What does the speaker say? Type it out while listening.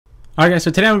Alright guys,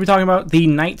 so today I'm going to be talking about the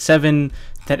Night 7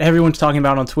 that everyone's talking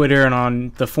about on Twitter and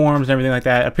on the forums and everything like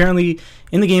that. Apparently,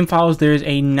 in the game files, there's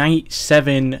a Night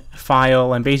 7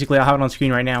 file, and basically I'll have it on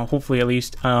screen right now, hopefully at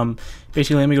least.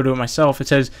 Basically, let me go do it myself. It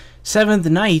says 7th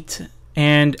night,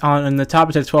 and on the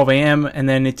top it says 12 a.m., and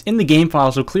then it's in the game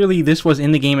file, so clearly this was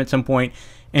in the game at some point,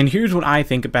 and here's what I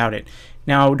think about it.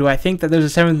 Now, do I think that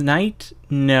there's a 7th night?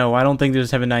 No, I don't think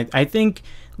there's a 7th night. I think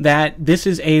that this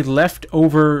is a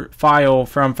leftover file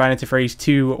from Five Nights at Freddy's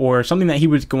 2, or something that he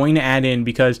was going to add in,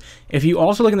 because if you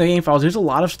also look in the game files, there's a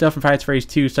lot of stuff from Five Nights at Freddy's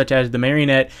 2, such as the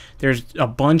marionette. There's a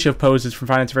bunch of poses from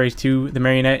Five Nights at Freddy's 2, the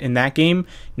marionette in that game,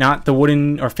 not the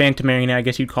wooden or phantom marionette, I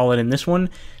guess you'd call it in this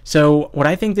one. So what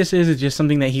I think this is just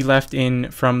something that he left in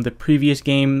from the previous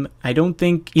game. I don't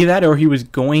think either that or he was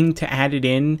going to add it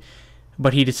in,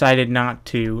 but he decided not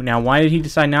to. Now, why did he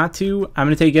decide not to? I'm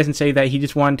going to take a guess and say that he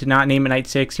just wanted to not name it Night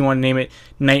 6. He wanted to name it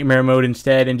Nightmare Mode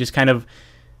instead, and just kind of...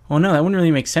 Well, no, that wouldn't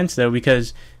really make sense, though,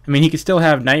 because, I mean, he could still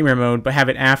have Nightmare Mode, but have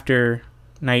it after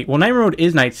Night... Well, Nightmare Mode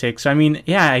is Night 6, so, I mean,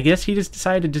 yeah, I guess he just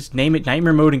decided to just name it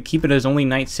Nightmare Mode and keep it as only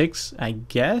Night 6, I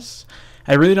guess.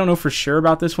 I really don't know for sure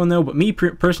about this one, though, but me,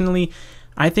 personally,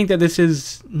 I think that this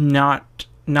is not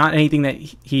anything that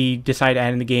he decided to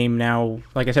add in the game. Now,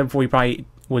 like I said before, he probably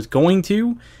was going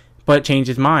to, but changed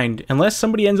his mind. Unless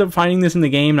somebody ends up finding this in the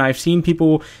game, and I've seen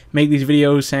people make these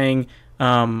videos saying,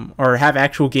 or have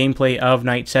actual gameplay of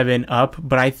Night 7 up,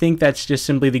 but I think that's just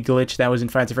simply the glitch that was in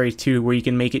Five Nights at Freddy's 2, where you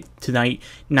can make it to night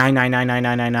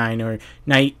 9999999,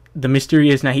 or the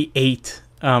mysterious night 8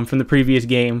 from the previous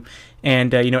game.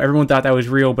 And, you know, everyone thought that was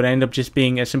real, but it ended up just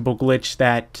being a simple glitch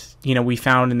that, you know, we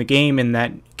found in the game, and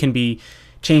that can be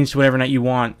changed to whatever night you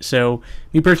want. So,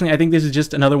 me personally, I think this is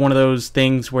just another one of those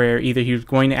things where either he was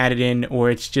going to add it in,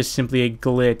 or it's just simply a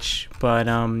glitch. But,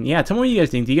 yeah, tell me what you guys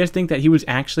think. Do you guys think that he was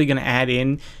actually going to add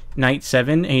in Night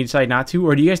 7 and he decided not to?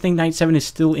 Or do you guys think Night 7 is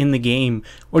still in the game?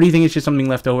 Or do you think it's just something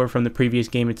left over from the previous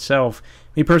game itself?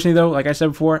 Me personally, though, like I said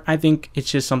before, I think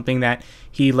it's just something that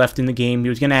he left in the game. He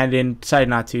was going to add it in, decided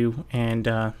not to, and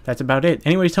that's about it.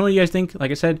 Anyways, tell me what you guys think.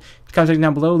 Like I said, comment section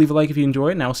down below. Leave a like if you enjoy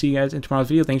it, and I will see you guys in tomorrow's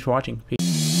video. Thanks for watching. Peace.